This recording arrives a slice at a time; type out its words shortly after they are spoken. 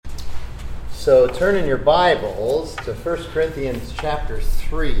So turn in your Bibles to 1 Corinthians chapter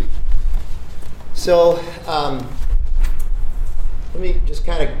 3. So let me just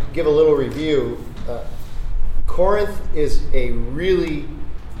kind of give a little review. Corinth is a really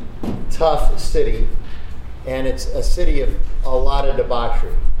tough city, and it's a city of a lot of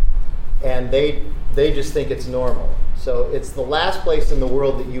debauchery. And they just think it's normal. So it's the last place in the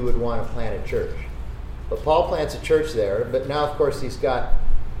world that you would want to plant a church. But Paul plants a church there, but now, of course, he's got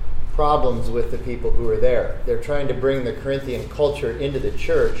problems with the people who are there. They're trying to bring the Corinthian culture into the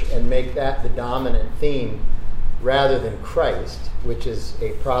church and make that the dominant theme rather than Christ, which is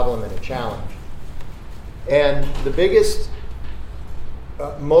a problem and a challenge. And the biggest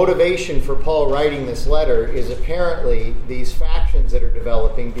motivation for Paul writing this letter is apparently these factions that are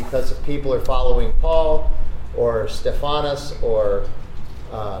developing because people are following Paul or Stephanas or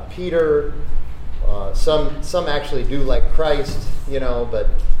Peter. Some actually do like Christ, but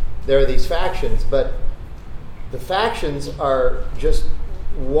there are these factions. But the factions are just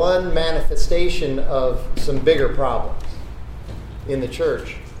one manifestation of some bigger problems in the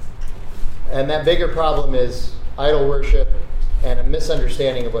church. And that bigger problem is idol worship and a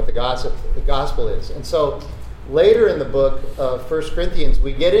misunderstanding of what the gospel is. And so later in the book of 1 Corinthians,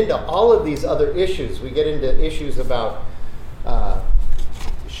 we get into all of these other issues. We get into issues about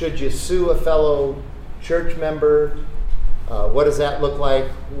should you sue a fellow church member? What does that look like?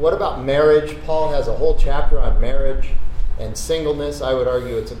 What about marriage? Paul has a whole chapter on marriage and singleness. I would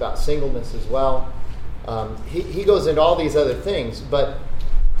argue it's about singleness as well. He goes into all these other things. But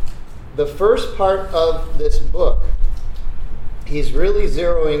the first part of this book, he's really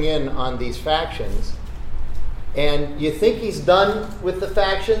zeroing in on these factions. And you think he's done with the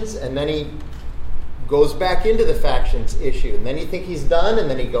factions, and then he goes back into the factions issue. And then you think he's done, and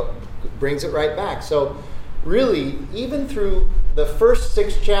then he brings it right back. So really, even through the first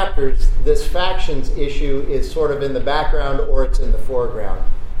 6 chapters, this factions issue is sort of in the background or it's in the foreground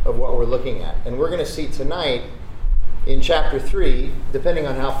of what we're looking at. And we're going to see tonight in chapter 3, depending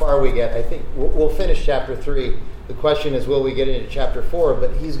on how far we get, I think we'll finish chapter 3. The question is, will we get into chapter 4?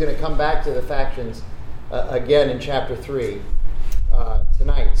 But he's going to come back to the factions again in chapter 3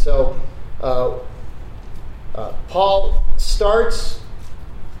 tonight. So Paul starts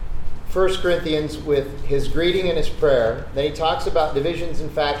 1 Corinthians with his greeting and his prayer. Then he talks about divisions and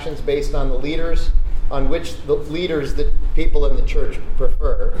factions based on the leaders, on which the leaders that people in the church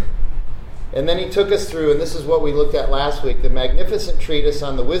prefer. And then he took us through, and this is what we looked at last week, the magnificent treatise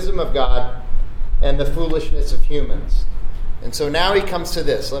on the wisdom of God and the foolishness of humans. And so now he comes to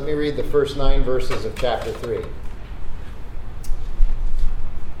this. Let me read the first 9 verses of chapter 3.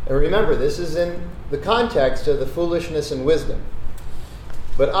 And remember, this is in the context of the foolishness and wisdom.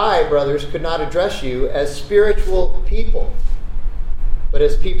 But I, brothers, could not address you as spiritual people, but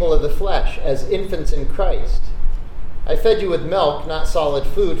as people of the flesh, as infants in Christ. I fed you with milk, not solid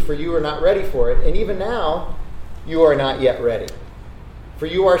food, for you are not ready for it. And even now, you are not yet ready. For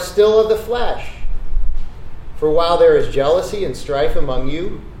you are still of the flesh. For while there is jealousy and strife among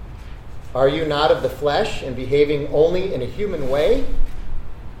you, are you not of the flesh and behaving only in a human way?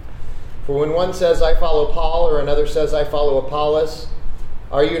 For when one says, I follow Paul, or another says, I follow Apollos,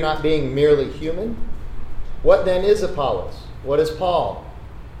 are you not being merely human? What then is Apollos? What is Paul?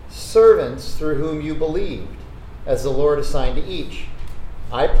 Servants through whom you believed, as the Lord assigned to each.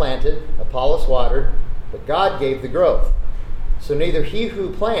 I planted, Apollos watered, but God gave the growth. So neither he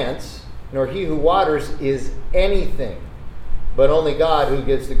who plants nor he who waters is anything, but only God who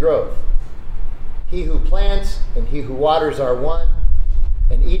gives the growth. He who plants and he who waters are one,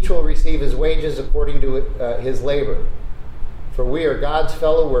 and each will receive his wages according to his labor. For we are God's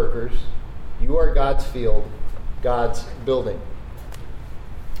fellow workers. You are God's field, God's building.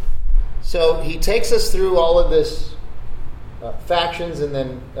 So he takes us through all of this factions and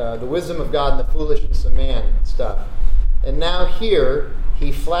then the wisdom of God and the foolishness of man stuff. And now here,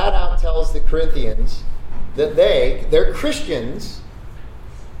 he flat out tells the Corinthians that they're Christians.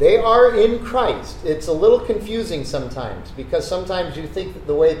 They are in Christ. It's a little confusing sometimes because sometimes you think that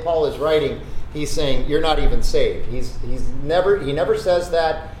the way Paul is writing, he's saying you're not even saved. He never says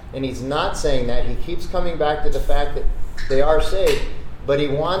that, and he's not saying that. He keeps coming back to the fact that they are saved, but he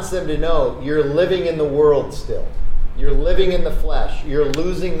wants them to know you're living in the world still. You're living in the flesh. You're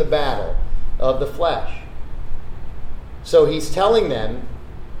losing the battle of the flesh. So he's telling them,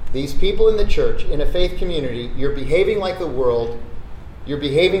 these people in the church, in a faith community, you're behaving like the world, you're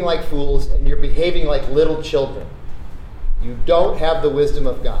behaving like fools, and you're behaving like little children. You don't have the wisdom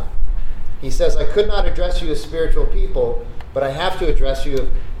of God. He says, I could not address you as spiritual people, but I have to address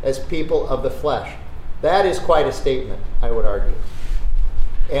you as people of the flesh. That is quite a statement, I would argue.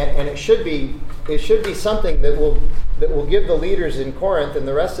 And it should be something that will give the leaders in Corinth and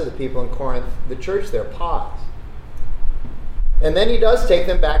the rest of the people in Corinth, the church there, pause. And then he does take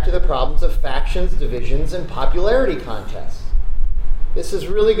them back to the problems of factions, divisions, and popularity contests. This is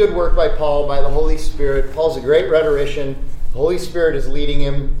really good work by Paul, by the Holy Spirit. Paul's a great rhetorician. The Holy Spirit is leading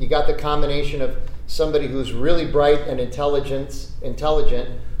him. You got the combination of somebody who's really bright and intelligent,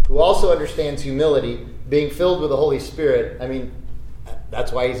 who also understands humility, being filled with the Holy Spirit. I mean,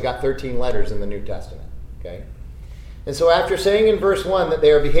 that's why he's got 13 letters in the New Testament. Okay? And so after saying in verse 1 that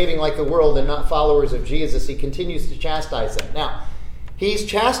they are behaving like the world and not followers of Jesus, he continues to chastise them. Now, he's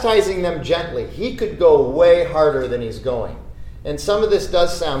chastising them gently. He could go way harder than he's going. And some of this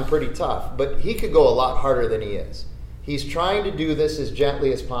does sound pretty tough, but he could go a lot harder than he is. He's trying to do this as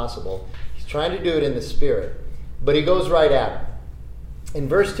gently as possible. He's trying to do it in the Spirit. But he goes right at it. In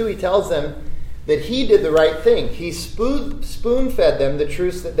verse 2, he tells them that he did the right thing. He spoon-fed them the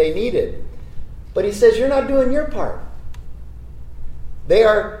truths that they needed. But he says, you're not doing your part. They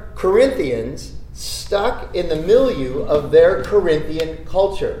are Corinthians stuck in the milieu of their Corinthian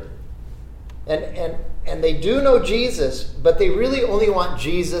culture. And they do know Jesus, but they really only want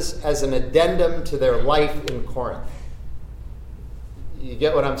Jesus as an addendum to their life in Corinth. You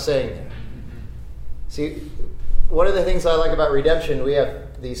get what I'm saying there? See, one of the things I like about redemption, we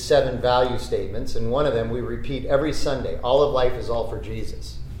have these 7 value statements, and one of them we repeat every Sunday. All of life is all for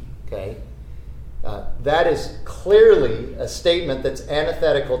Jesus. Okay? That is clearly a statement that's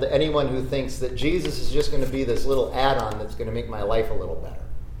antithetical to anyone who thinks that Jesus is just going to be this little add-on that's going to make my life a little better.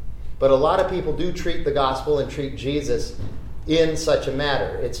 But a lot of people do treat the gospel and treat Jesus in such a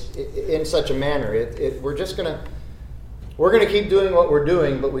manner. We're going to keep doing what we're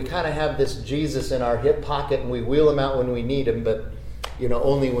doing, but we kind of have this Jesus in our hip pocket, and we wheel him out when we need him, but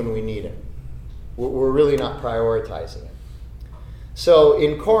only when we need him. We're really not prioritizing him. So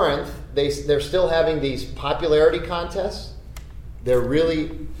in Corinth, they're still having these popularity contests. They're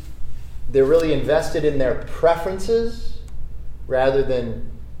really invested in their preferences rather than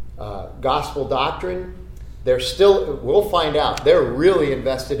gospel doctrine. We'll find out, they're really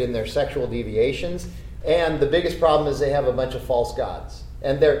invested in their sexual deviations. And the biggest problem is they have a bunch of false gods.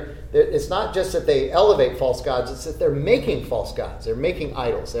 And it's not just that they elevate false gods, it's that they're making false gods. They're making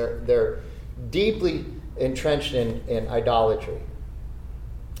idols. They're deeply entrenched in idolatry.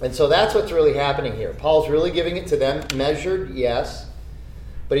 And so that's what's really happening here. Paul's really giving it to them, measured, yes,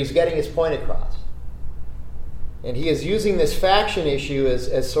 but he's getting his point across. And he is using this faction issue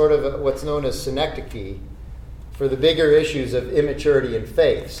as sort of what's known as synecdoche for the bigger issues of immaturity and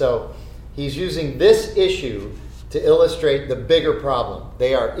faith. So he's using this issue to illustrate the bigger problem.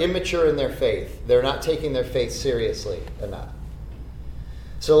 They are immature in their faith. They're not taking their faith seriously enough.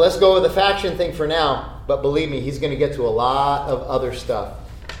 So let's go with the faction thing for now, but believe me, he's going to get to a lot of other stuff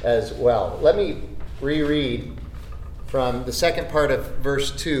as well. Let me reread from the second part of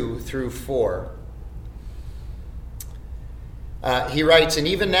verse 2 through 4. He writes, "And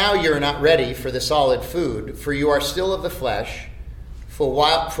even now you are not ready for the solid food, for you are still of the flesh.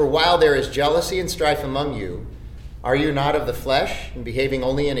 For while there is jealousy and strife among you, are you not of the flesh and behaving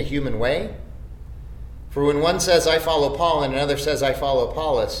only in a human way? For when one says, 'I follow Paul,' and another says, 'I follow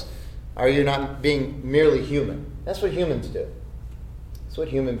Apollos,' are you not being merely human?" That's what humans do. That's what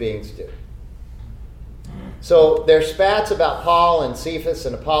human beings do. So their spats about Paul and Cephas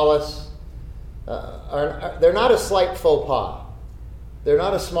and Apollos, they're not a slight faux pas. They're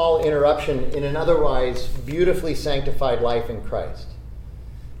not a small interruption in an otherwise beautifully sanctified life in Christ.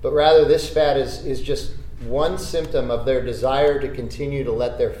 But rather, this spat is just one symptom of their desire to continue to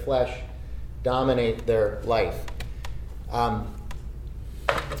let their flesh dominate their life. Do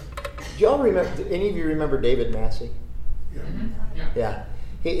y'all remember? Any of you remember David Massey? Yeah.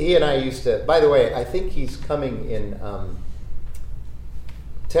 He and I used to. By the way, I think he's coming in.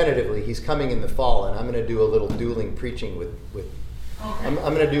 Tentatively, he's coming in the fall, and I'm going to do a little dueling preaching with. Okay. I'm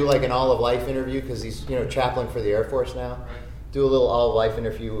going to do like an All of Life interview because he's chaplain for the Air Force now. Right. Do a little All of Life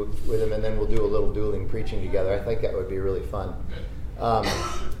interview with him, and then we'll do a little dueling preaching together. I think that would be really fun.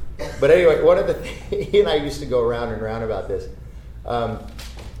 But anyway, one of the he and I used to go around and around about this.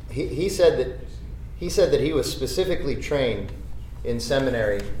 He said that he was specifically trained in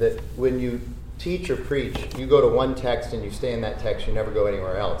seminary that when you teach or preach, you go to one text and you stay in that text. You never go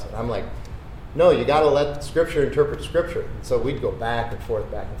anywhere else. And I'm like, no, you got to let Scripture interpret Scripture. And so we'd go back and forth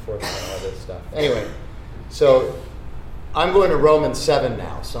and all this stuff. Anyway, so I'm going to Romans 7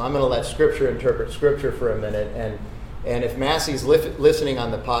 now. So I'm going to let Scripture interpret Scripture for a minute. And if Massey's listening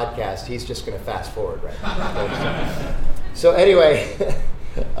on the podcast, he's just going to fast forward right now. So anyway,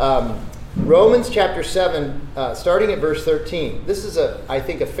 Romans chapter 7, starting at verse 13. This is, I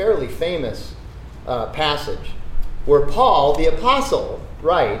think, a fairly famous passage where Paul, the apostle,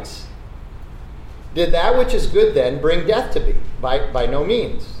 writes, "Did that which is good then bring death to me? By no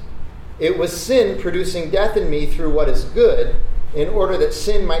means. It was sin producing death in me through what is good, in order that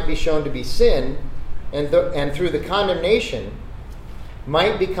sin might be shown to be sin, and through the condemnation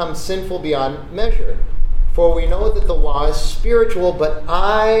might become sinful beyond measure. For we know that the law is spiritual, but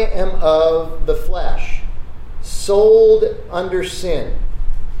I am of the flesh, sold under sin.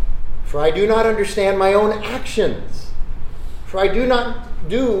 For I do not understand my own actions. For I do not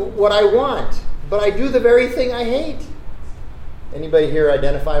do what I want, but I do the very thing I hate." Anybody here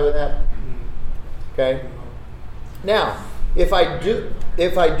identify with that? Okay. Now, if I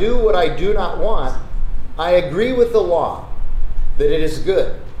do what I do not want, I agree with the law that it is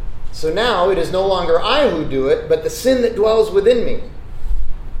good. So now it is no longer I who do it, but the sin that dwells within me,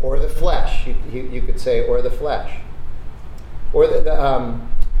 or the flesh. You could say, or the flesh, or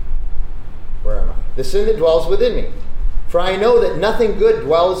where am I? The sin that dwells within me. For I know that nothing good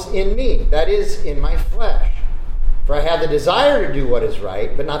dwells in me, that is, in my flesh. For I have the desire to do what is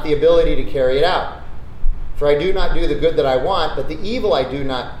right, but not the ability to carry it out. For I do not do the good that I want, but the evil I do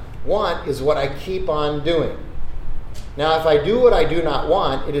not want is what I keep on doing. Now, if I do what I do not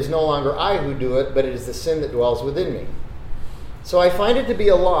want, it is no longer I who do it, but it is the sin that dwells within me. So I find it to be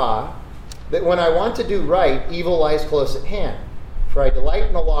a law that when I want to do right, evil lies close at hand. For I delight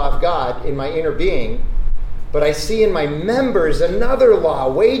in the law of God in my inner being, but I see in my members another law,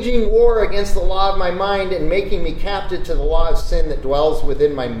 waging war against the law of my mind and making me captive to the law of sin that dwells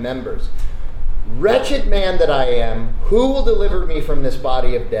within my members. Wretched man that I am, who will deliver me from this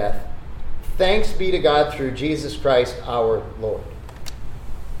body of death? Thanks be to God through Jesus Christ our Lord."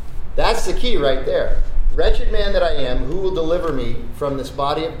 That's the key right there. Wretched man that I am, who will deliver me from this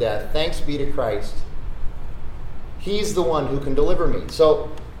body of death? Thanks be to Christ. He's the one who can deliver me. So,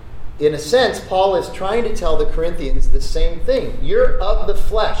 in a sense, Paul is trying to tell the Corinthians the same thing. You're of the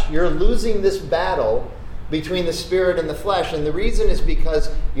flesh. You're losing this battle between the spirit and the flesh. And the reason is because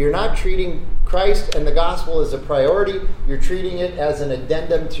you're not treating Christ and the gospel as a priority. You're treating it as an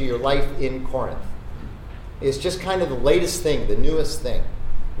addendum to your life in Corinth. It's just kind of the latest thing, the newest thing.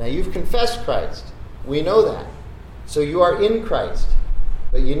 Now, you've confessed Christ. We know that. So you are in Christ.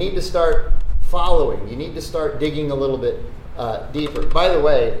 But you need to start following. You need to start digging a little bit deeper. By the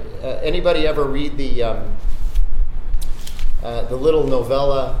way, anybody ever read the little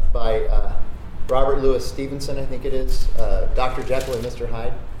novella by Robert Louis Stevenson, I think it is, Dr. Jekyll and Mr.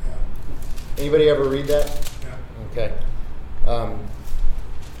 Hyde? Yeah. Anybody ever read that? Yeah. Okay.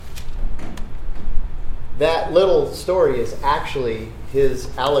 That little story is actually his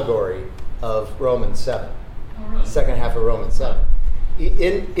allegory of Romans 7. Oh, really? Second half of Romans 7.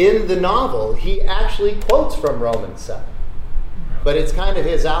 In the novel, he actually quotes from Romans 7. But it's kind of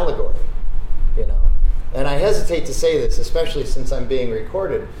his allegory, you know. And I hesitate to say this, especially since I'm being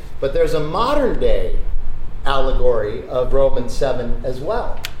recorded, but there's a modern day allegory of Romans 7 as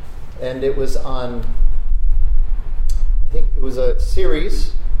well. And it was on, I think it was a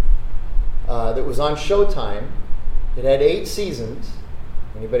series that was on Showtime. It had 8 seasons.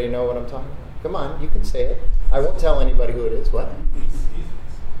 Anybody know what I'm talking about? Come on, you can say it. I won't tell anybody who it is. What?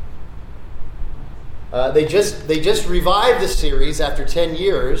 They just revived the series after 10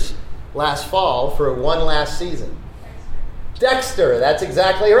 years last fall for one last season. Dexter, that's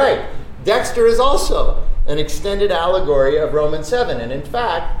exactly right. Dexter is also an extended allegory of Romans 7. And in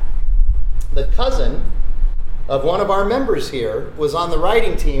fact, the cousin of one of our members here was on the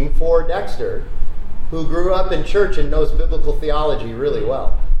writing team for Dexter, who grew up in church and knows biblical theology really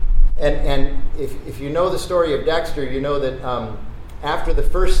well. And if you know the story of Dexter, you know that after the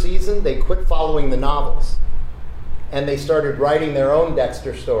first season, they quit following the novels. And they started writing their own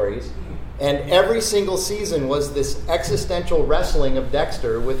Dexter stories. And every single season was this existential wrestling of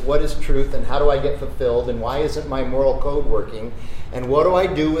Dexter with what is truth and how do I get fulfilled and why isn't my moral code working and what do I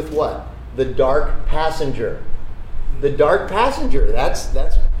do with what? The dark passenger. The dark passenger, that's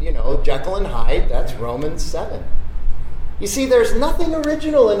Jekyll and Hyde, that's Romans 7. You see, there's nothing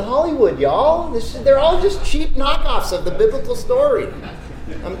original in Hollywood, y'all. They're all just cheap knockoffs of the biblical story.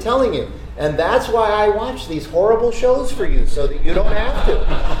 I'm telling you. And that's why I watch these horrible shows for you, so that you don't have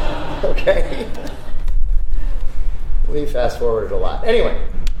to. Okay? We fast forwarded a lot. Anyway,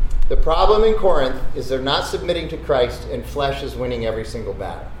 the problem in Corinth is they're not submitting to Christ, and flesh is winning every single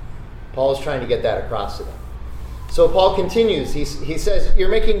battle. Paul is trying to get that across to them. So Paul continues. He says, you're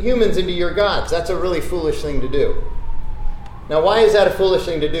making humans into your gods. That's a really foolish thing to do. Now, why is that a foolish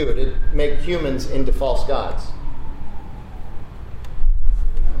thing to do, to make humans into false gods?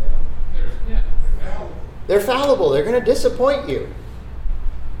 They're fallible. They're going to disappoint you.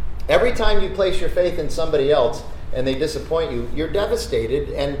 Every time you place your faith in somebody else and they disappoint you, you're devastated,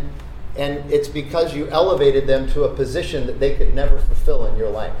 and it's because you elevated them to a position that they could never fulfill in your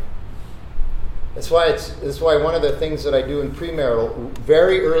life. That's why one of the things that I do in premarital,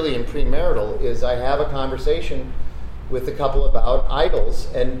 very early in premarital, is I have a conversation with the couple about idols,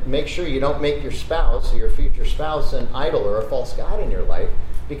 and make sure you don't make your spouse or your future spouse an idol or a false god in your life,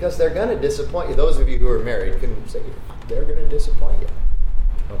 because they're going to disappoint you. Those of you who are married can say they're going to disappoint you.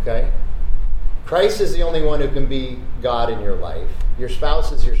 Okay? Christ is the only one who can be God in your life. Your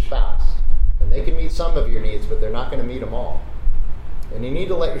spouse is your spouse. And they can meet some of your needs, but they're not going to meet them all. And you need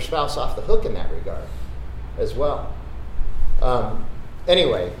to let your spouse off the hook in that regard as well.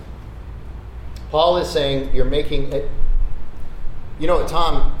 Anyway, Paul is saying you're making it. You know what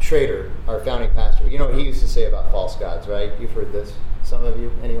Tom Schrader, our founding pastor, you know what he used to say about false gods, right? You've heard this, some of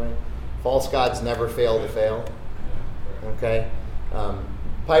you anyway. False gods never fail to fail. Okay?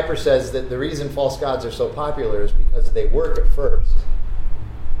 Piper says that the reason false gods are so popular is because they work at first.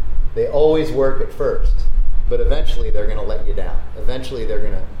 They always work at first, but eventually they're going to let you down. Eventually you're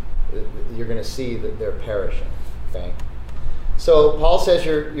going to see that they're perishing. Okay? So Paul says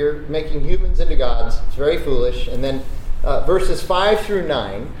you're making humans into gods. It's very foolish. And then verses 5 through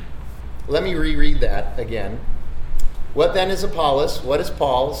 9, let me reread that again. What then is Apollos? What is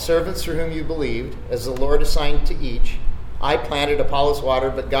Paul? Servants through whom you believed, as the Lord assigned to each. I planted, Apollos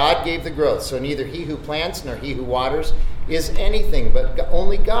watered, but God gave the growth. So neither he who plants nor he who waters is anything, but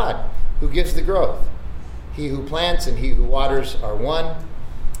only God who gives the growth. He who plants and he who waters are one,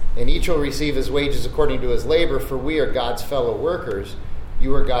 and each will receive his wages according to his labor, for we are God's fellow workers.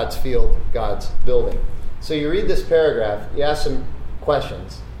 You are God's field, God's building. So you read this paragraph, you ask some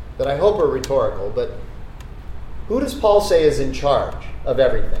questions that I hope are rhetorical, but who does Paul say is in charge of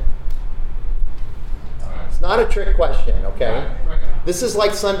everything? It's not a trick question, okay? This is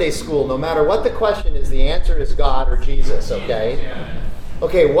like Sunday school. No matter what the question is, the answer is God or Jesus, okay?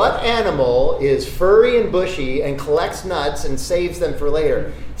 Okay, what animal is furry and bushy and collects nuts and saves them for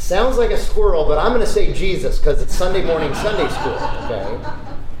later? Sounds like a squirrel, but I'm going to say Jesus because it's Sunday morning Sunday school, okay?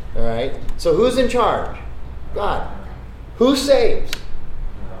 All right? So who's in charge? God. Who saves?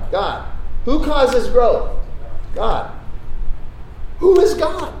 God. Who causes growth? God. Who is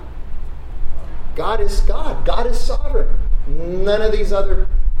God? God is God. God is sovereign. None of these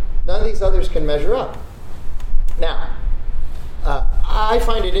others can measure up. Now, I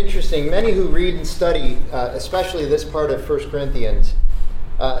find it interesting. Many who read and study, especially this part of 1 Corinthians,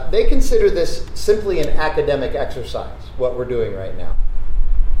 they consider this simply an academic exercise, what we're doing right now.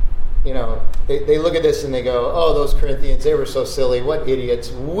 You know, they look at this and they go, oh, those Corinthians, they were so silly. What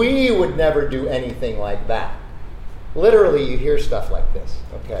idiots. We would never do anything like that. Literally, you hear stuff like this,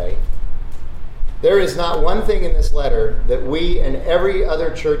 okay? There is not one thing in this letter that we and every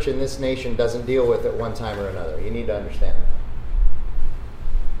other church in this nation doesn't deal with at one time or another. You need to understand that.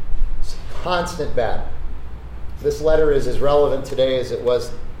 It's a constant battle. This letter is as relevant today as it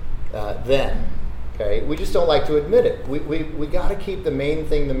was then. Okay? We just don't like to admit it. We got to keep the main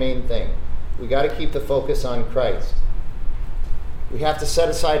thing the main thing. We got to keep the focus on Christ. We have to set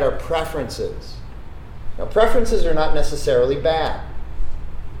aside our preferences. Now, preferences are not necessarily bad.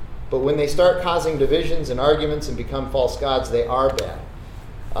 But when they start causing divisions and arguments and become false gods, they are bad.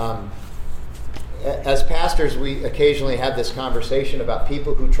 As pastors, we occasionally have this conversation about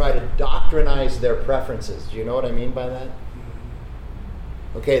people who try to doctrinize their preferences. Do you know what I mean by that?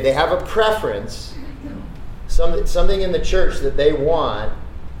 Okay, they have a preference, something in the church that they want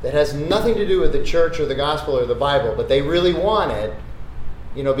that has nothing to do with the church or the gospel or the Bible, but they really want it,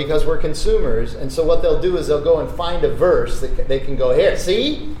 you know, because we're consumers. And so what they'll do is they'll go and find a verse that they can go, here,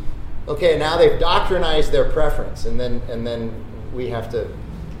 see? Okay, now they've doctrinized their preference, and then we have to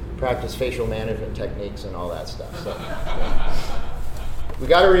practice facial management techniques and all that stuff. So, yeah. We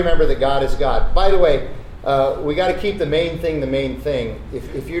got to remember that God is God. By the way, we got to keep the main thing the main thing.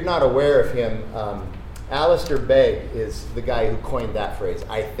 If you're not aware of him, Alistair Begg is the guy who coined that phrase,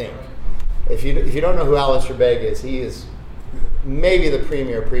 I think. If you don't know who Alistair Begg is, he is maybe the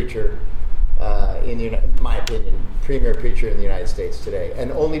premier preacher in my opinion, premier preacher in the United States today,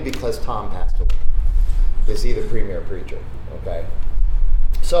 and only because Tom passed away is he the premier preacher. Okay,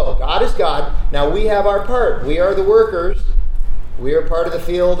 so God is God. Now we have our part. We are the workers. We are part of the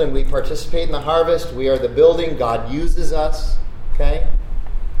field, and we participate in the harvest. We are the building. God uses us. Okay.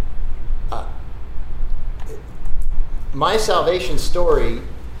 My salvation story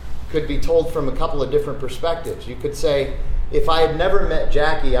could be told from a couple of different perspectives. You could say, if I had never met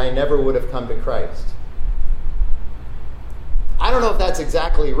Jackie, I never would have come to Christ. I I don't know if that's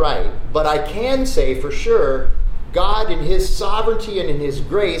exactly right, but I can say for sure God in his sovereignty and in his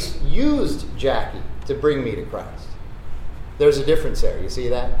grace used Jackie to bring me to Christ. There's a difference there. You see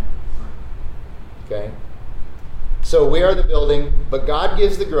that? Okay? So we are the building, but God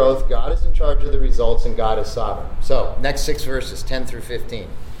gives the growth, God is in charge of the results, and God is sovereign. So, next 6 verses, 10 through 15.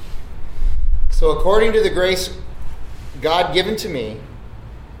 So according to the grace God given to me,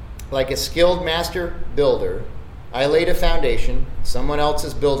 like a skilled master builder, I laid a foundation, someone else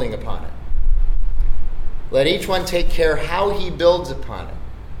is building upon it. Let each one take care how he builds upon it.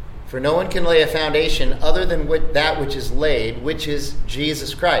 For no one can lay a foundation other than that which is laid, which is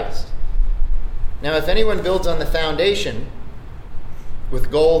Jesus Christ. Now if anyone builds on the foundation with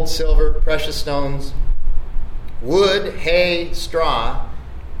gold, silver, precious stones, wood, hay, straw,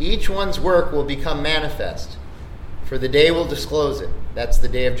 each one's work will become manifest, for the day will disclose it. That's the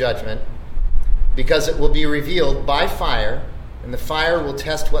day of judgment. Because it will be revealed by fire, and the fire will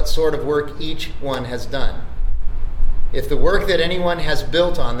test what sort of work each one has done. If the work that anyone has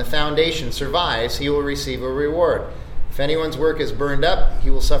built on the foundation survives, he will receive a reward. If anyone's work is burned up, he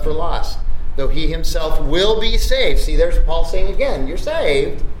will suffer loss, though he himself will be saved. See, there's Paul saying again, you're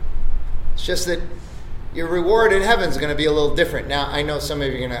saved. It's just that your reward in heaven is going to be a little different. Now, I know some of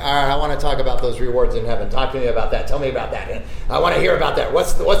you are going to, all right, I want to talk about those rewards in heaven. Talk to me about that. Tell me about that. I want to hear about that.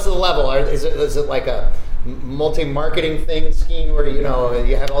 What's the level? Is it like a multi-marketing scheme where, you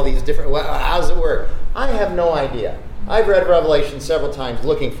have all these different, how does it work? I have no idea. I've read Revelation several times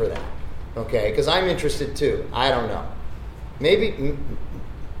looking for that, okay, because I'm interested too. I don't know. Maybe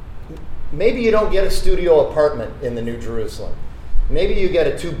you don't get a studio apartment in the New Jerusalem. Maybe you get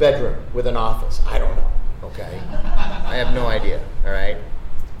a 2-bedroom with an office. I don't know. Okay, I have no idea. All right.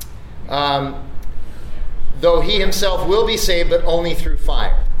 Though he himself will be saved, but only through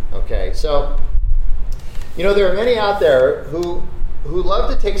fire. Okay, so there are many out there who love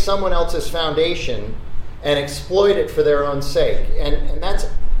to take someone else's foundation and exploit it for their own sake, and that's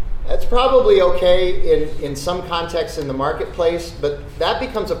probably okay in some contexts in the marketplace, but that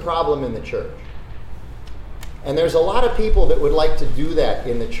becomes a problem in the church. And there's a lot of people that would like to do that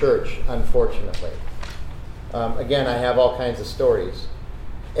in the church, unfortunately. Again, I have all kinds of stories.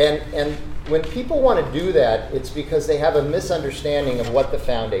 And when people want to do that, it's because they have a misunderstanding of what the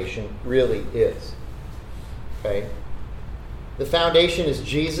foundation really is. Okay? The foundation is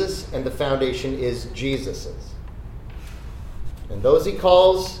Jesus, and the foundation is Jesus's. And those he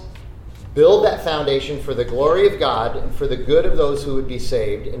calls build that foundation for the glory of God and for the good of those who would be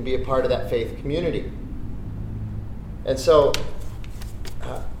saved and be a part of that faith community. And so,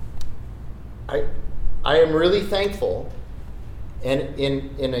 I am really thankful, and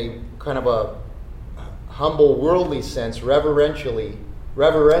in a kind of a humble, worldly sense, reverential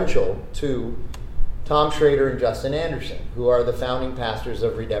to Tom Schrader and Justin Anderson, who are the founding pastors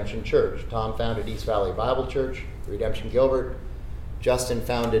of Redemption Church. Tom founded East Valley Bible Church, Redemption Gilbert. Justin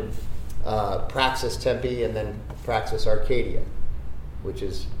founded Praxis Tempe, and then Praxis Arcadia, which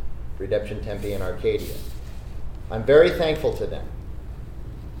is Redemption Tempe and Arcadia. I'm very thankful to them.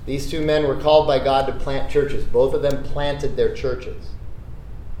 These two men were called by God to plant churches. Both of them planted their churches.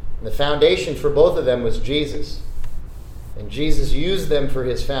 And the foundation for both of them was Jesus. And Jesus used them for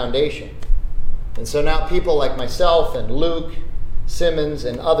his foundation. And so now people like myself and Luke Simmons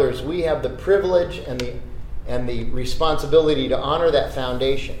and others, we have the privilege and the responsibility to honor that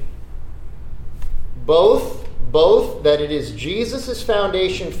foundation. Both that it is Jesus'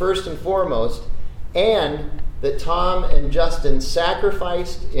 foundation first and foremost, and that Tom and Justin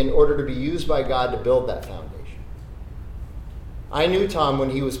sacrificed in order to be used by God to build that foundation. I knew Tom when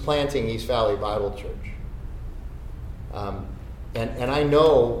he was planting East Valley Bible Church. And I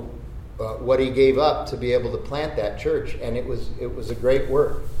know what he gave up to be able to plant that church, and it was a great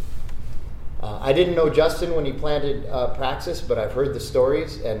work. I didn't know Justin when he planted Praxis, but I've heard the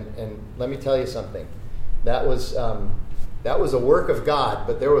stories, and let me tell you something. That was a work of God,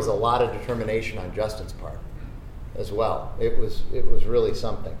 but there was a lot of determination on Justin's part as well. It was really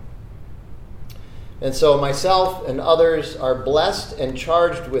something. And so myself and others are blessed and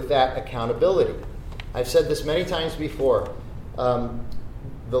charged with that accountability. I've said this many times before. The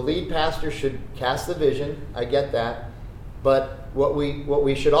lead pastor should cast the vision. I get that. But what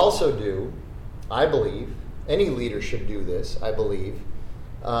we should also do, I believe, any leader should do this, I believe,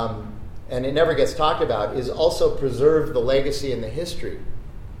 and it never gets talked about, is also preserve the legacy and the history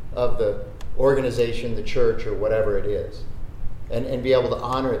of the organization, the church, or whatever it is, and be able to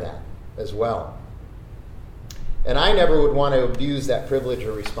honor that as well. And I never would want to abuse that privilege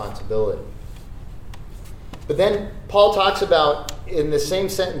or responsibility. But then Paul talks about, in the same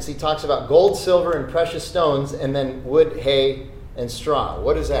sentence, he talks about gold, silver, and precious stones, and then wood, hay, and straw.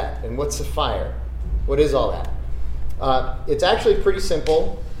 What is that? And what's the fire? What is all that? It's actually pretty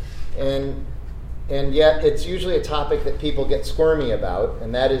simple, and yet it's usually a topic that people get squirmy about,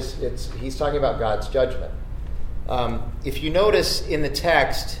 and that is, he's talking about God's judgment. If you notice in the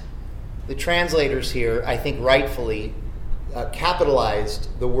text, the translators here, I think rightfully,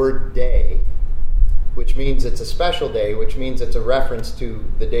 capitalized the word day, which means it's a special day, which means it's a reference to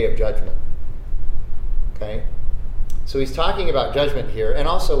the day of judgment. Okay? So he's talking about judgment here, and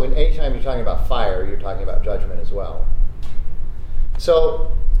also anytime you're talking about fire, you're talking about judgment as well.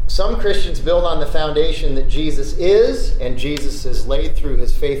 So some Christians build on the foundation that Jesus is, and Jesus is laid through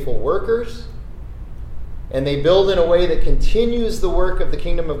his faithful workers, and they build in a way that continues the work of the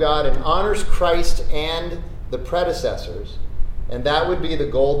kingdom of God and honors Christ and the predecessors, and that would be the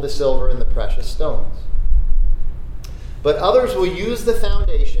gold, the silver, and the precious stones. But others will use the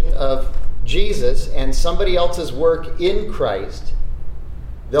foundation of Jesus and somebody else's work in Christ.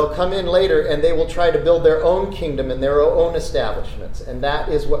 They'll come in later and they will try to build their own kingdom and their own establishments, and that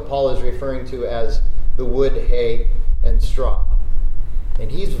is what Paul is referring to as the wood, hay, and straw.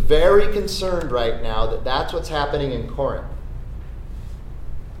 And he's very concerned right now that that's what's happening in Corinth.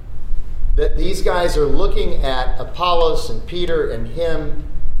 That these guys are looking at Apollos and Peter and him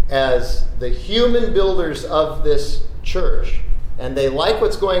as the human builders of this church. And they like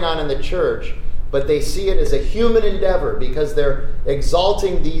what's going on in the church, but they see it as a human endeavor because they're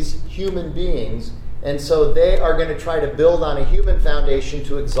exalting these human beings. And so they are going to try to build on a human foundation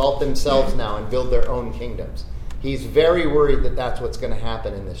to exalt themselves now and build their own kingdoms. He's very worried that that's what's going to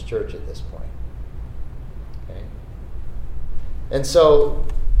happen in this church at this point. Okay? And so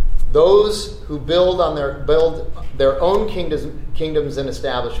those who build their own kingdoms and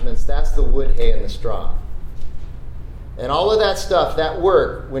establishments, that's the wood, hay, and the straw. And all of that stuff, that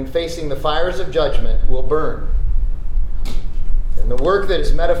work, when facing the fires of judgment, will burn. And the work that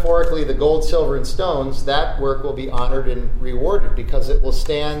is metaphorically the gold, silver, and stones, that work will be honored and rewarded because it will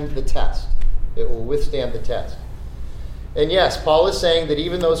stand the test. It will withstand the test. And yes, Paul is saying that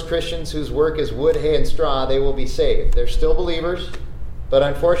even those Christians whose work is wood, hay, and straw, they will be saved. They're still believers, but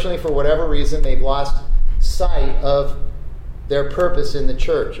unfortunately, for whatever reason, they've lost sight of their purpose in the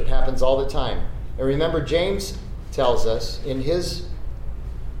church. It happens all the time. And remember, James tells us in his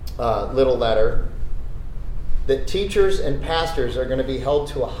little letter that teachers and pastors are going to be held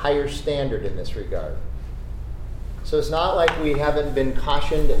to a higher standard in this regard. So it's not like we haven't been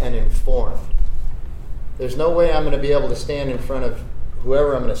cautioned and informed. There's no way I'm going to be able to stand in front of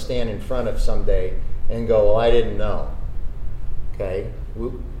whoever I'm going to stand in front of someday and go, well, I didn't know. Okay?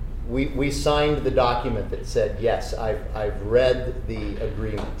 We signed the document that said, yes, I've read the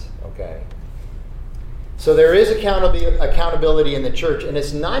agreement. Okay? So there is accountability in the church, and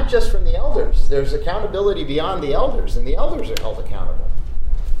it's not just from the elders. There's accountability beyond the elders, and the elders are held accountable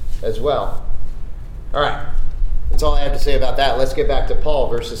as well. All right. That's all I have to say about that. Let's get back to Paul,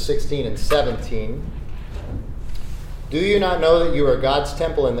 verses 16 and 17. Do you not know that you are God's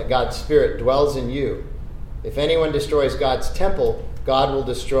temple and that God's Spirit dwells in you? If anyone destroys God's temple, God will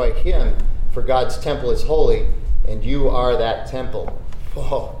destroy him, for God's temple is holy, and you are that temple.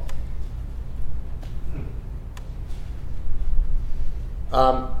 Whoa.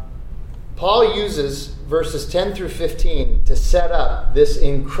 Paul uses verses 10 through 15 to set up this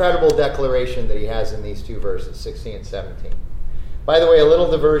incredible declaration that he has in these two verses, 16 and 17. By the way, a little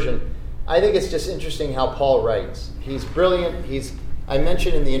diversion. I think it's just interesting how Paul writes. He's brilliant. I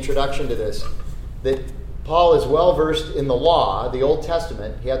mentioned in the introduction to this that Paul is well versed in the law, the Old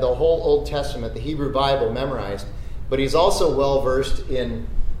Testament. He had the whole Old Testament, the Hebrew Bible memorized, but he's also well versed in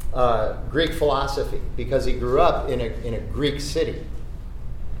Greek philosophy because he grew up in a Greek city.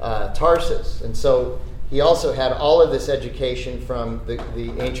 Tarsus, and so he also had all of this education from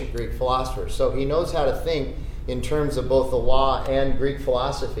the ancient Greek philosophers. So he knows how to think in terms of both the law and Greek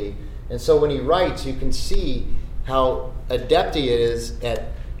philosophy. And so when he writes, you can see how adept he is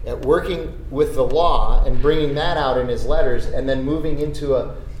at working with the law and bringing that out in his letters, and then moving into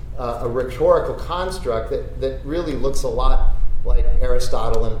a rhetorical construct that really looks a lot like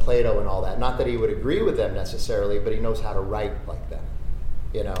Aristotle and Plato and all that. Not that he would agree with them necessarily, but he knows how to write like them.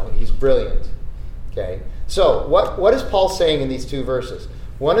 You know, he's brilliant. Okay, so what is Paul saying in these two verses?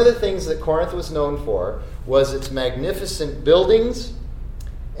 One of the things that Corinth was known for was its magnificent buildings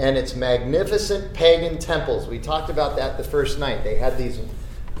and its magnificent pagan temples. We talked about that the first night. They had these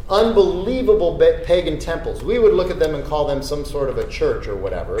unbelievable pagan temples. We would look at them and call them some sort of a church or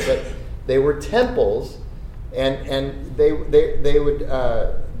whatever, but they were temples, and they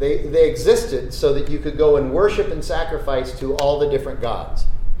existed so that you could go and worship and sacrifice to all the different gods.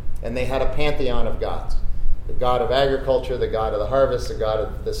 And they had a pantheon of gods. The God of agriculture, the God of the harvest, the God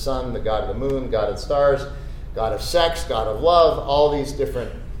of the sun, the God of the moon, God of the stars, God of sex, God of love, all these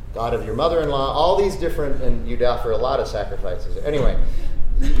different, God of your mother-in-law, all these different, and you'd offer a lot of sacrifices. Anyway,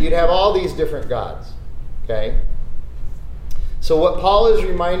 you'd have all these different gods, okay? So what Paul is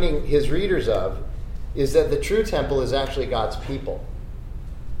reminding his readers of is that the true temple is actually God's people.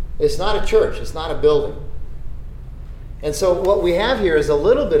 It's not a church. It's not a building. And so what we have here is a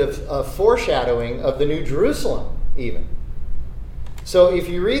little bit of foreshadowing of the New Jerusalem, even. So if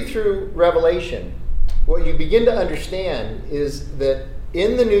you read through Revelation, what you begin to understand is that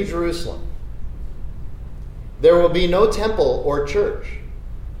in the New Jerusalem, there will be no temple or church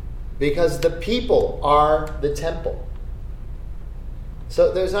because the people are the temple.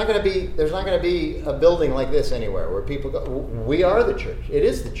 So there's not going to be a building like this anywhere where people go. We are the church. It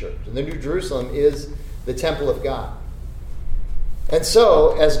is the church. And the New Jerusalem is the temple of God. And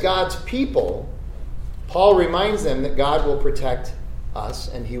so, as God's people, Paul reminds them that God will protect us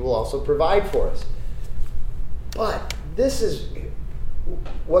and he will also provide for us. But this is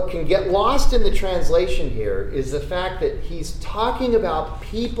what can get lost in the translation here is the fact that he's talking about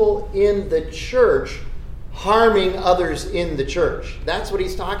people in the church harming others in the church. That's what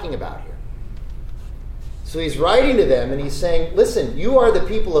he's talking about here. So he's writing to them and he's saying, listen, you are the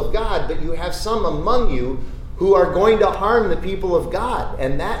people of God, but you have some among you who are going to harm the people of God.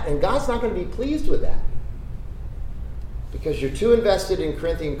 And God's not going to be pleased with that. Because you're too invested in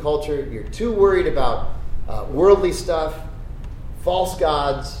Corinthian culture, you're too worried about worldly stuff, false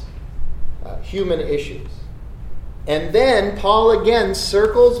gods, human issues. And then Paul again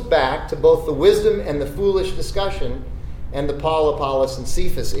circles back to both the wisdom and the foolish discussion and the Paul, Apollos, and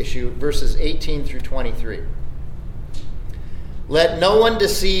Cephas issue, verses 18 through 23. Let no one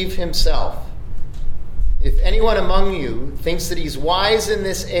deceive himself. If anyone among you thinks that he's wise in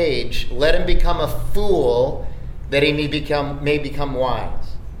this age, let him become a fool that he may become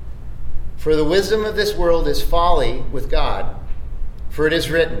wise. For the wisdom of this world is folly with God, for it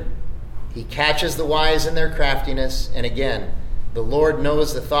is written, He catches the wise in their craftiness, and again, the Lord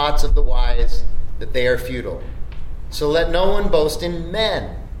knows the thoughts of the wise, that they are futile. So let no one boast in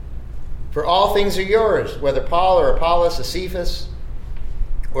men, for all things are yours, whether Paul or Apollos or Cephas,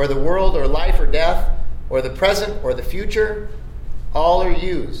 or the world or life or death, or the present or the future, all are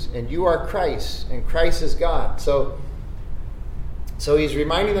yours, and you are Christ, and Christ is God. So he's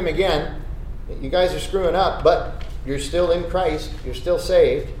reminding them again, you guys are screwing up, but you're still in Christ, you're still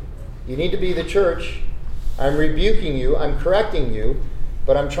saved. You need to be the church. I'm rebuking you, I'm correcting you,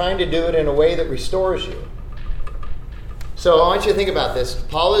 but I'm trying to do it in a way that restores you. So I want you to think about this.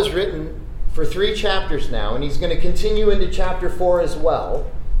 Paul has written for 3 chapters now, and he's going to continue into chapter 4 as well.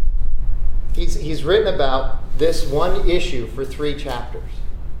 He's written about this one issue for 3 chapters.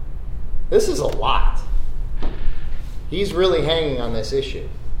 This is a lot. He's really hanging on this issue.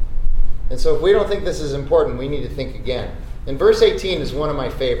 And so if we don't think this is important, we need to think again. And verse 18 is one of my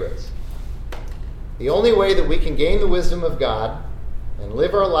favorites. The only way that we can gain the wisdom of God and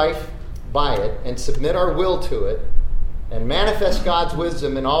live our life by it and submit our will to it and manifest God's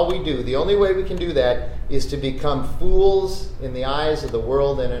wisdom in all we do, the only way we can do that is to become fools in the eyes of the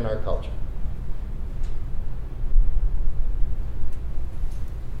world and in our culture.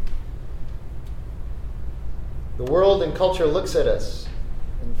 The world and culture looks at us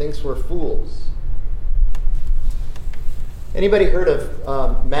and thinks we're fools. Anybody heard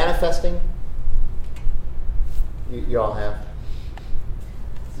of manifesting? You all have?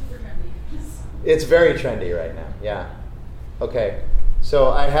 Super trendy. It's very trendy right now, yeah. Okay,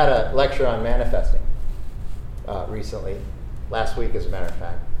 so I had a lecture on manifesting recently, last week as a matter of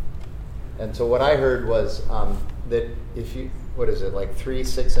fact. And so what I heard was that if you, 3,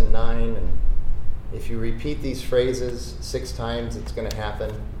 6, and 9, and if you repeat these phrases 6 times, it's going to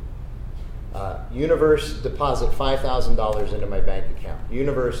happen. Universe, deposit $5,000 into my bank account.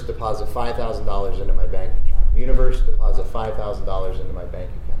 Universe, deposit $5,000 into my bank account. Universe, deposit $5,000 into my bank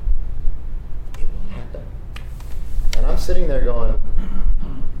account. It will happen. And I'm sitting there going,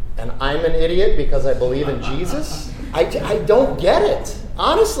 and I'm an idiot because I believe in Jesus? I don't get it.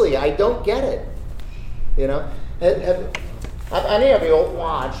 Honestly, I don't get it. You know? Have any of you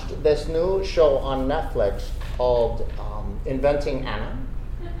watched this new show on Netflix called Inventing Anna?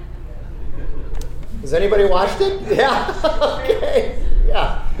 Has anybody watched it? Yeah? Okay.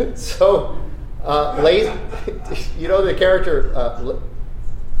 Yeah. So, you know the character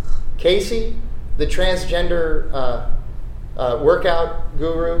Casey, the transgender workout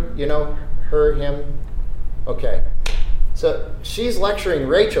guru? You know her, him? Okay. So she's lecturing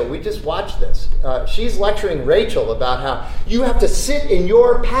Rachel. We just watched this. She's lecturing Rachel about how you have to sit in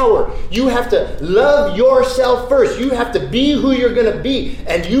your power. You have to love yourself first. You have to be who you're going to be.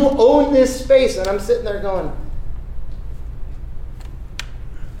 And you own this space. And I'm sitting there going,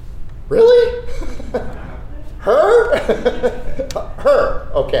 really? Her?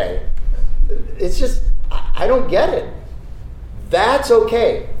 Her. Okay. It's just, I don't get it. That's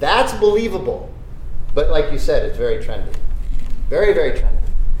okay. That's believable. But like you said, it's very trendy. Very, very trendy.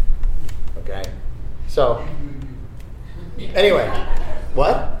 Okay? So, anyway.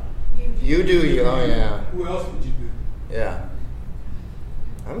 What? You do you. Oh, yeah. Who else would you do? Yeah.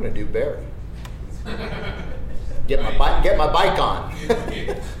 I'm going to do Barry. Get my bike on.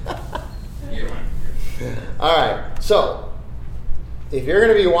 All right. So, if you're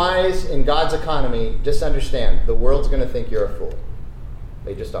going to be wise in God's economy, just understand the world's going to think you're a fool.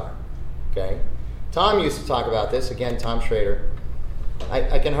 They just are. Okay? Tom used to talk about this. Again, Tom Schrader.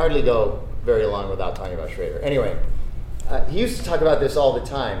 I can hardly go very long without talking about Schrader. Anyway, he used to talk about this all the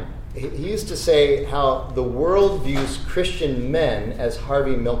time. He used to say how the world views Christian men as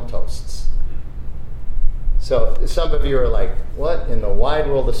Harvey Milktoasts. So some of you are like, what in the wide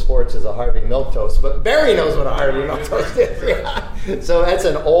world of sports is a Harvey Milktoast? But Barry knows what a Harvey Milktoast is. Yeah. So that's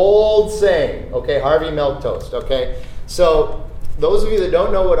an old saying. Okay, Harvey Milktoast. Okay, so those of you that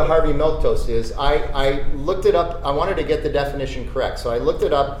don't know what a Harvey Milktoast is, I looked it up. I wanted to get the definition correct. So I looked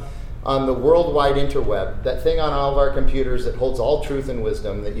it up on the worldwide interweb, that thing on all of our computers that holds all truth and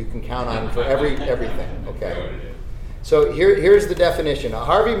wisdom that you can count on for everything. Okay. So here's the definition. A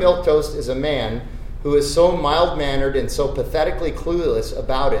Harvey Milktoast is a man who is so mild-mannered and so pathetically clueless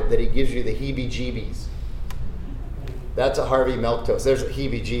about it that he gives you the heebie-jeebies. That's a Harvey Milktoast. There's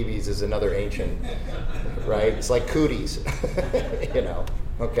heebie-jeebies is another ancient, right? It's like cooties,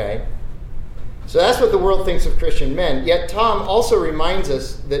 okay? So that's what the world thinks of Christian men. Yet Tom also reminds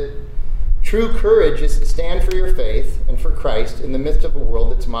us that true courage is to stand for your faith and for Christ in the midst of a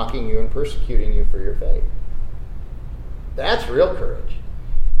world that's mocking you and persecuting you for your faith. That's real courage.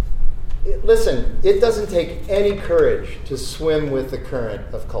 Listen, it doesn't take any courage to swim with the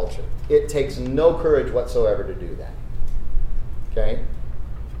current of culture. It takes no courage whatsoever to do that. Okay?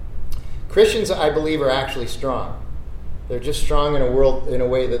 Christians, I believe, are actually strong. They're just strong in a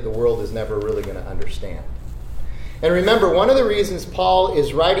way that the world is never really going to understand. And remember, one of the reasons Paul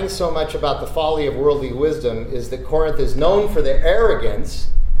is writing so much about the folly of worldly wisdom is that Corinth is known for their arrogance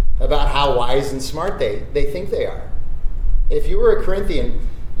about how wise and smart they think they are. If you were a Corinthian,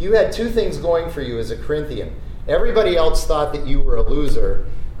 you had two things going for you as a Corinthian. Everybody else thought that you were a loser,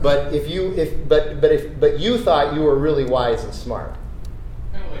 but you thought you were really wise and smart.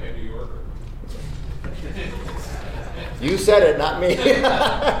 Kind of like a New Yorker. You said it, not me.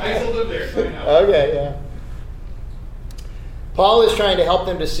 I still live there, so I know. Okay, yeah. Paul is trying to help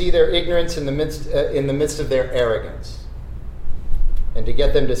them to see their ignorance in the midst of their arrogance, and to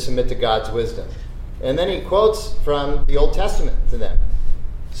get them to submit to God's wisdom. And then he quotes from the Old Testament to them.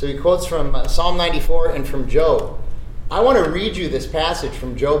 So he quotes from Psalm 94 and from Job. I want to read you this passage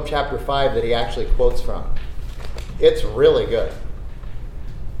from Job chapter 5 that he actually quotes from. It's really good.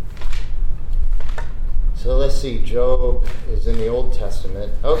 So let's see. Job is in the Old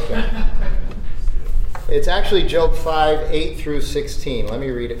Testament. Okay. It's actually Job 5, 8 through 16. Let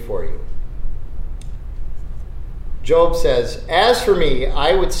me read it for you. Job says, "As for me,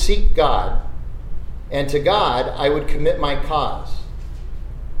 I would seek God, and to God I would commit my cause.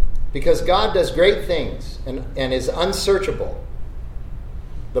 Because God does great things and is unsearchable.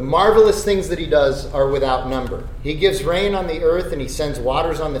 The marvelous things that he does are without number. He gives rain on the earth and he sends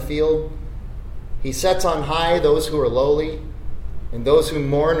waters on the field. He sets on high those who are lowly, and those who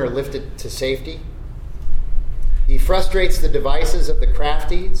mourn are lifted to safety. He frustrates the devices of the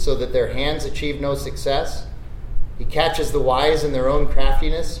crafty so that their hands achieve no success. He catches the wise in their own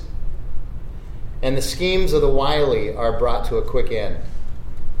craftiness, and the schemes of the wily are brought to a quick end.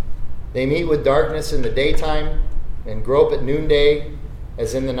 They meet with darkness in the daytime and grope at noonday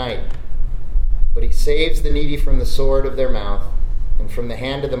as in the night. But he saves the needy from the sword of their mouth and from the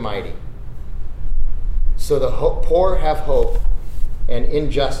hand of the mighty. So the poor have hope, and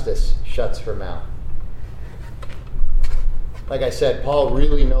injustice shuts her mouth." Like I said, Paul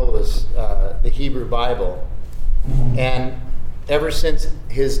really knows the Hebrew Bible. And ever since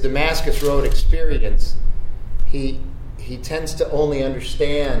his Damascus Road experience, he tends to only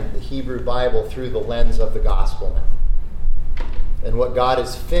understand the Hebrew Bible through the lens of the gospel now, and what God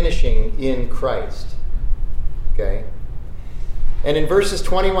is finishing in Christ. Okay? And in verses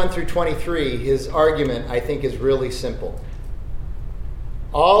 21 through 23, his argument, I think, is really simple.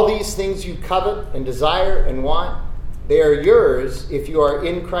 All these things you covet and desire and want, They are yours if you are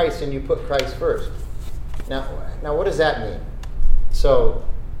in Christ and you put Christ first. Now what does that mean? So,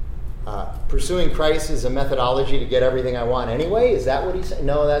 pursuing Christ is a methodology to get everything I want anyway? Is that what he's saying?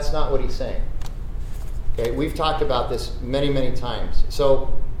 No, that's not what he's saying. Okay, we've talked about this many, many times.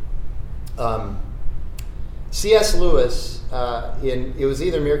 So, C.S. Lewis, it was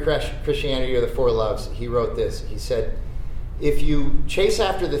either Mere Christianity or The Four Loves, he wrote this. He said, if you chase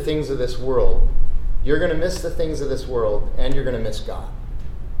after the things of this world, you're going to miss the things of this world and you're going to miss God.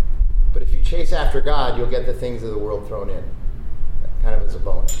 But if you chase after God, you'll get the things of the world thrown in, kind of as a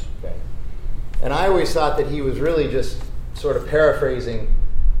bonus. Okay? And I always thought that he was really just sort of paraphrasing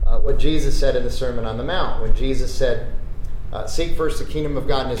what Jesus said in the Sermon on the Mount, when Jesus said, seek first the kingdom of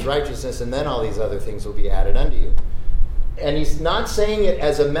God and his righteousness, and then all these other things will be added unto you. And he's not saying it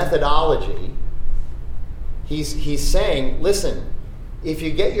as a methodology. He's saying, listen, if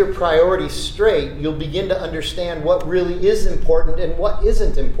you get your priorities straight, you'll begin to understand what really is important and what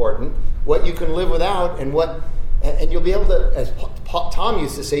isn't important, what you can live without, and you'll be able to, as Tom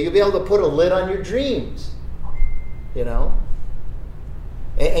used to say, you'll be able to put a lid on your dreams, you know?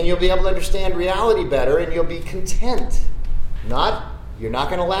 And you'll be able to understand reality better, and you'll be content. You're not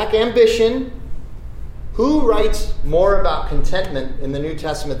going to lack ambition. Who writes more about contentment in the New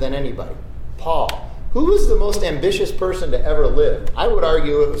Testament than anybody? Paul. Who was the most ambitious person to ever live? I would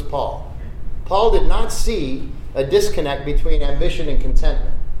argue it was Paul. Paul did not see a disconnect between ambition and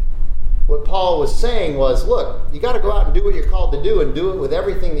contentment. What Paul was saying was, look, you got to go out and do what you're called to do, and do it with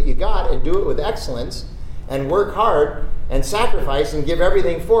everything that you got, and do it with excellence, and work hard, and sacrifice, and give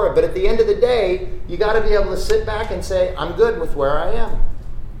everything for it. But at the end of the day, you got to be able to sit back and say, I'm good with where I am.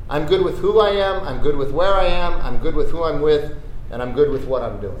 I'm good with who I am. I'm good with where I am. I'm good with who I'm with. And I'm good with what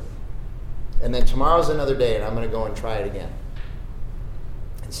I'm doing. And then tomorrow's another day, and I'm going to go and try it again.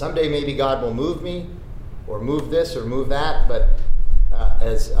 And someday maybe God will move me, or move this, or move that. But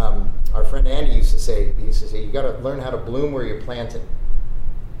as our friend Andy used to say, you got to learn how to bloom where you're planted.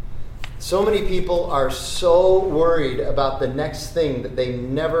 So many people are so worried about the next thing that they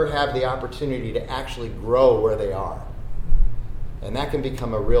never have the opportunity to actually grow where they are. And that can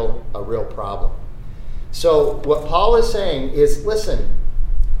become a real problem. So what Paul is saying is, listen,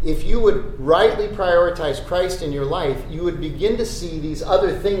 if you would rightly prioritize Christ in your life, you would begin to see these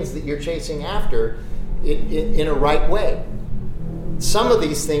other things that you're chasing after in a right way. Some of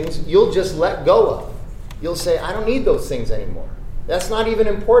these things you'll just let go of. You'll say, I don't need those things anymore. That's not even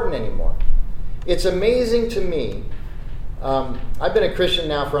important anymore. It's amazing to me. I've been a Christian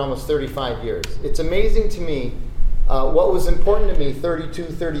now for almost 35 years. It's amazing to me what was important to me 32,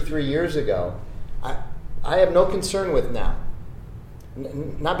 33 years ago, I have no concern with now.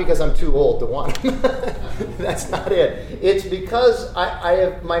 Not because I'm too old to want them. That's not it. It's because I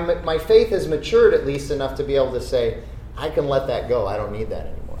have my faith has matured at least enough to be able to say, I can let that go. I don't need that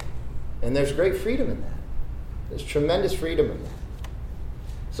anymore. And there's great freedom in that. There's tremendous freedom in that.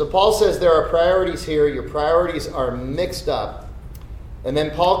 So Paul says there are priorities here. Your priorities are mixed up. And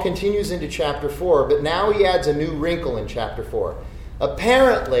then Paul continues into chapter 4, but now he adds a new wrinkle in chapter 4.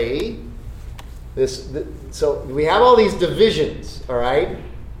 Apparently, so we have all these divisions, all right?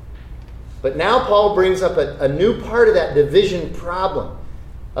 But now Paul brings up a new part of that division problem.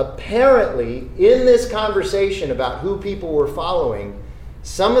 Apparently, in this conversation about who people were following,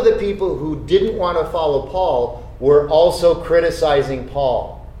 some of the people who didn't want to follow Paul were also criticizing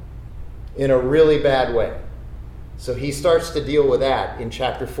Paul in a really bad way. So he starts to deal with that in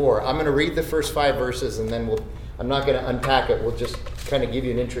chapter 4. I'm going to read the first 5 verses, and then I'm not going to unpack it. We'll just kind of give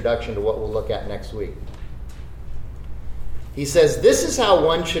you an introduction to what we'll look at next week. He says, this is how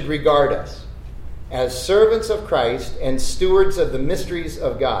one should regard us, as servants of Christ and stewards of the mysteries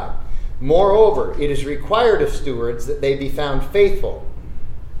of God. Moreover, it is required of stewards that they be found faithful.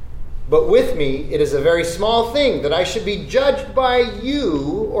 But with me, it is a very small thing that I should be judged by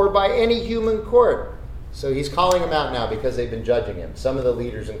you or by any human court. So he's calling them out now because they've been judging him. Some of the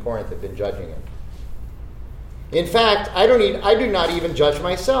leaders in Corinth have been judging him. In fact, I do not even judge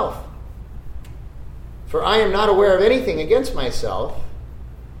myself. For I am not aware of anything against myself,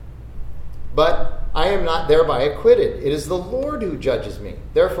 but I am not thereby acquitted. It is the Lord who judges me.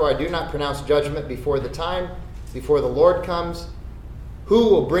 Therefore, I do not pronounce judgment before the Lord comes, who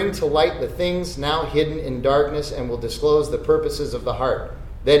will bring to light the things now hidden in darkness and will disclose the purposes of the heart.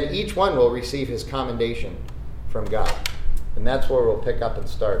 Then each one will receive his commendation from God. And that's where we'll pick up and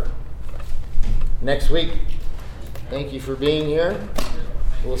start next week. Thank you for being here.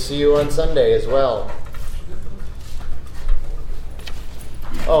 We'll see you on Sunday as well.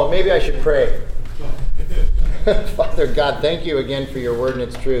 Oh, maybe I should pray. Father God, thank you again for your word and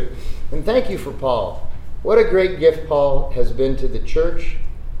its truth. And thank you for Paul. What a great gift Paul has been to the church,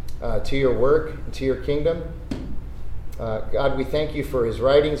 to your work, and to your kingdom. God, we thank you for his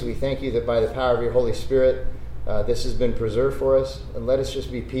writings. We thank you that by the power of your Holy Spirit, this has been preserved for us. And let us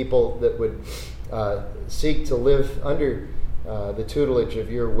just be people that would seek to live under the tutelage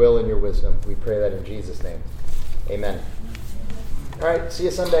of your will and your wisdom. We pray that in Jesus' name. Amen. All right, see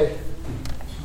you Sunday.